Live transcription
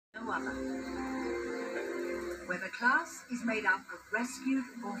other, where the class is made up of rescued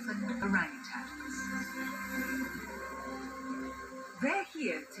orphaned orangutans. They're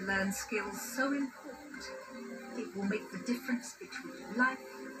here to learn skills so important it will make the difference between life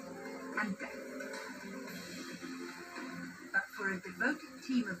and death. But for a devoted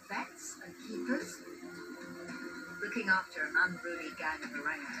team of vets and keepers, looking after an unruly gang of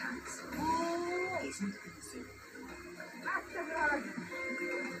orangutans isn't easy.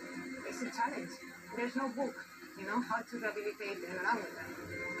 It's a challenge. There's no book, how to rehabilitate an orangutan.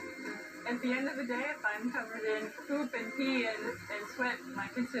 At the end of the day, if I'm covered in poop and pee and sweat, I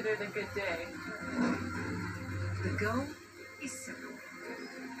consider it a good day. The goal is simple.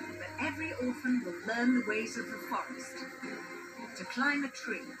 That every orphan will learn the ways of the forest, to climb a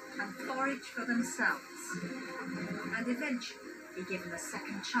tree and forage for themselves, and eventually be given a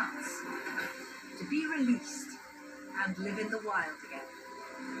second chance to be released and live in the wild again.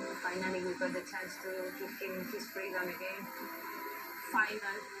 Finally, we got the chance to give him his freedom again.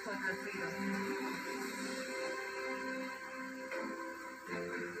 Final, total freedom.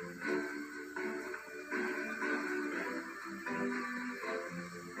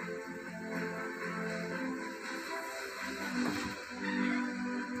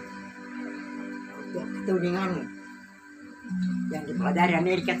 Itu dengan yang dipelajari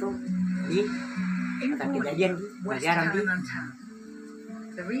Amerika tuh di kejadian di pelajaran di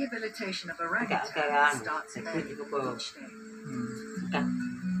the rehabilitation of orangutans starts early each day.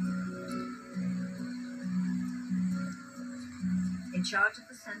 In charge of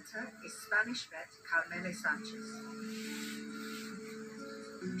the center is Spanish vet Carmela Sanchez.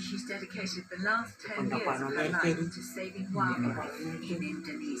 She's dedicated the last 10 years of her life to saving wildlife in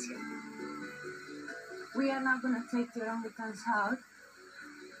Indonesia. We are now going to take the orangutans out.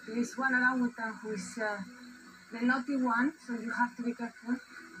 There is one orangutan who is the naughty one, so you have to be careful.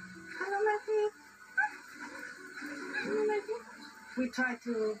 Hello, Matthew. Hello, Matthew. We try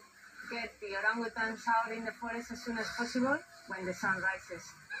to get the orangutans out in the forest as soon as possible when the sun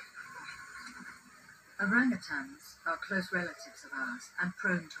rises. Orangutans are close relatives of ours and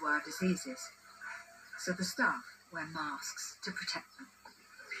prone to our diseases, so the staff wear masks to protect them.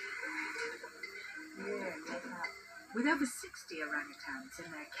 With over 60 orangutans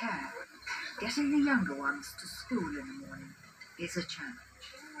in their care, getting the younger ones to school in the morning is a challenge.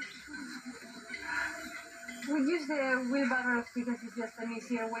 We use the wheelbarrows because it's just an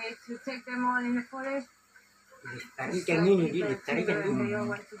easier way to take them all in the forest. They all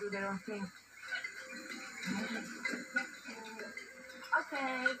want to do their own thing.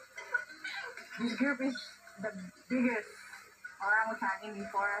 Okay. This group is the biggest orangutan in the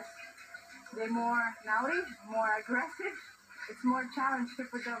forest. They're more naughty, more aggressive. It's more challenge to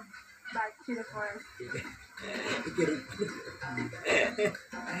put them back to the forest.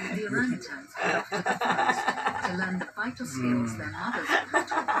 The orangutans head off to the forest to learn the vital skills their mothers have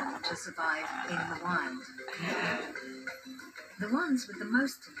taught them to survive in the wild. The ones with the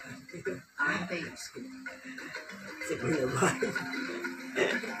most to learn are in baby school.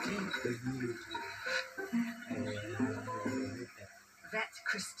 Vet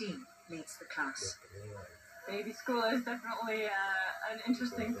Christine leads the class. Baby school is definitely an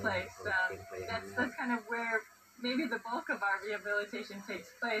interesting place. That's kind of where maybe the bulk of our rehabilitation takes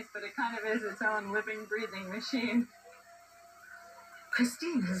place, but it kind of is its own living, breathing machine.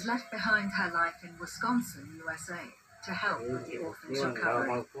 Christine has left behind her life in Wisconsin, USA, to help with the orphans'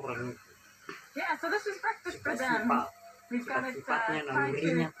 recovery. Yeah, so this is breakfast for them. We've got it tied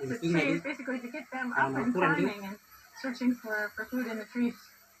to trees, basically to get them up and climbing and searching for food in the trees.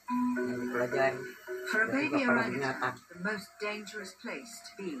 For a baby orangutan, the most dangerous place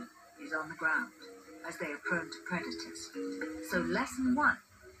to be is on the ground, as they are prone to predators. So lesson 1,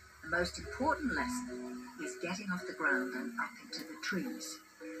 the most important lesson, is getting off the ground and up into the trees.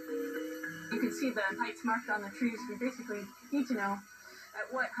 You can see the heights marked on the trees. We basically need to know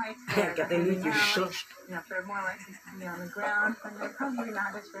at what height they're hanging out. If they're more likely to be on the ground, and they're probably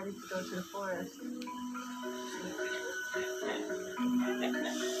not as ready to go to the forest.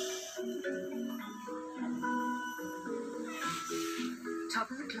 Top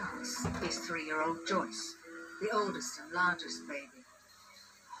of the class is 3-year-old Joyce, the oldest and largest baby.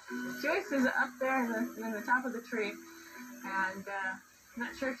 Joyce is up there in the top of the tree, and I'm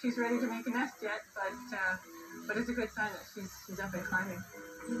not sure if she's ready to make a nest yet, but it's a good sign that she's up and climbing.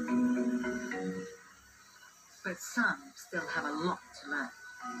 But some still have a lot to learn.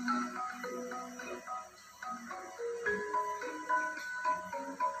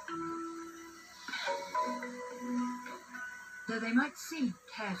 Though they might seem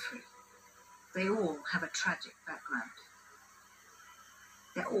carefree, they all have a tragic background.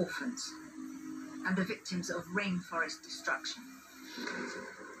 They're orphans and the victims of rainforest destruction.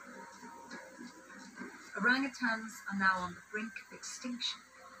 Orangutans are now on the brink of extinction.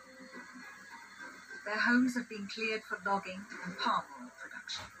 Their homes have been cleared for logging and palm oil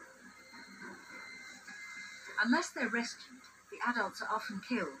production. Unless they're rescued, the adults are often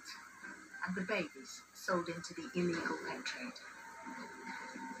killed and the babies sold into the illegal pet trade.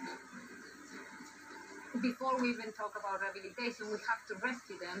 Before we even talk about rehabilitation, we have to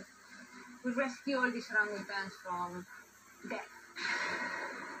rescue them. We rescue all these orangutans from death.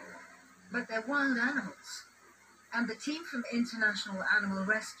 But they're wild animals, and the team from International Animal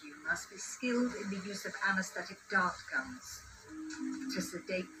Rescue must be skilled in the use of anesthetic dart guns to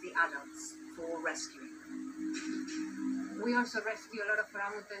sedate the adults for rescuing. We also rescue a lot of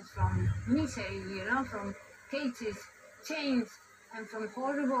orangutans from misery, from cages, chains, and from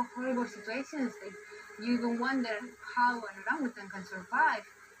horrible, horrible situations. You even wonder how an orangutan can survive.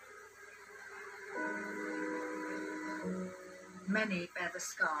 Many bear the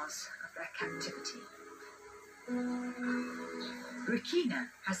scars of their captivity. Rikina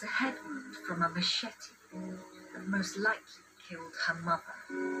has a head wound from a machete that most likely killed her mother.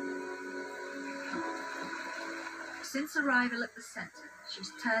 Since arrival at the centre,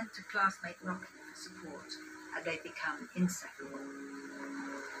 she's turned to classmate Rocky for support, and they become inseparable.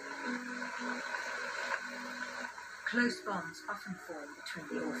 Close bonds often form between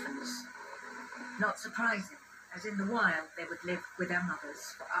the orphans. Not surprising, as in the wild they would live with their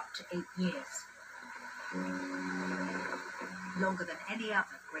mothers for up to 8 years. Longer than any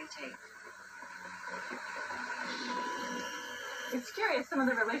other great ape. It's curious, some of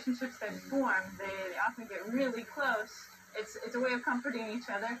the relationships that form, they often get really close. It's a way of comforting each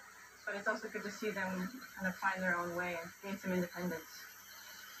other, but it's also good to see them kind of find their own way and gain some independence.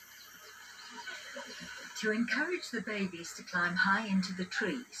 To encourage the babies to climb high into the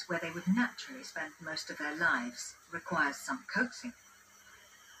trees where they would naturally spend most of their lives requires some coaxing.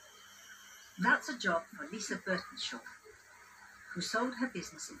 That's a job for Lisa Burtonshaw, who sold her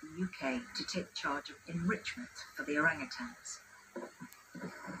business in the UK to take charge of enrichment for the orangutans.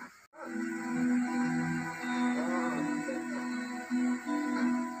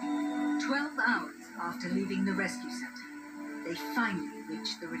 12 hours after leaving the rescue centre, they finally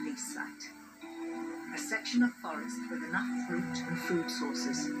reach the release site. A section of forest with enough fruit and food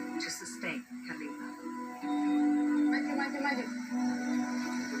sources to sustain Kalimantan. Maju.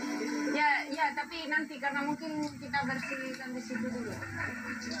 Ya, tapi nanti karena mungkin kita bersihkan di situ dulu.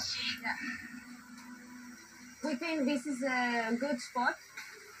 Ya. We think this is a good spot.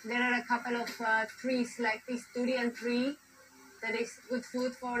 There are a couple of trees like this durian tree that is good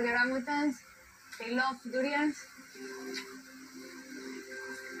food for the orangutans. They love durians.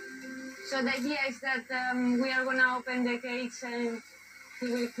 So the idea is that we are going to open the cage and he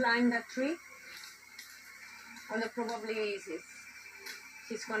will climb that tree. Although probably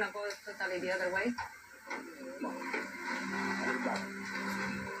he's going to go totally the other way.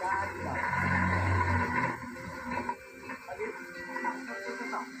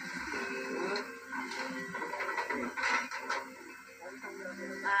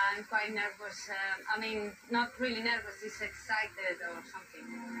 I'm quite nervous. Not really nervous, just excited or something.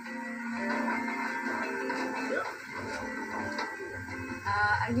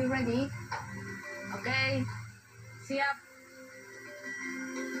 Are you ready? Okay. Siap.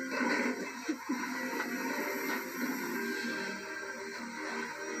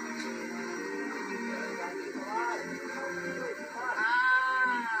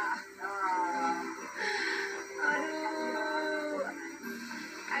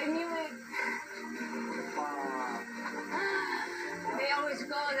 I knew it. They always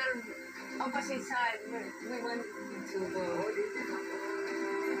go the opposite side. We went to the...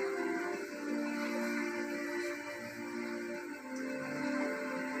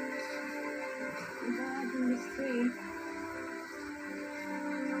 in this tree.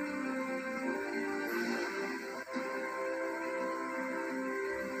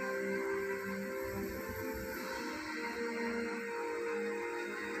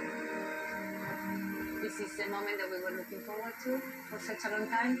 This is the moment that we were looking forward to for such a long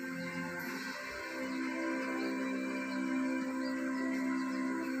time.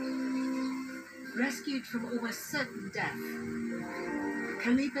 Rescued from almost certain death,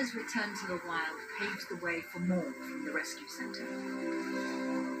 Kaliba's return to the wild paves the way for more from the rescue centre.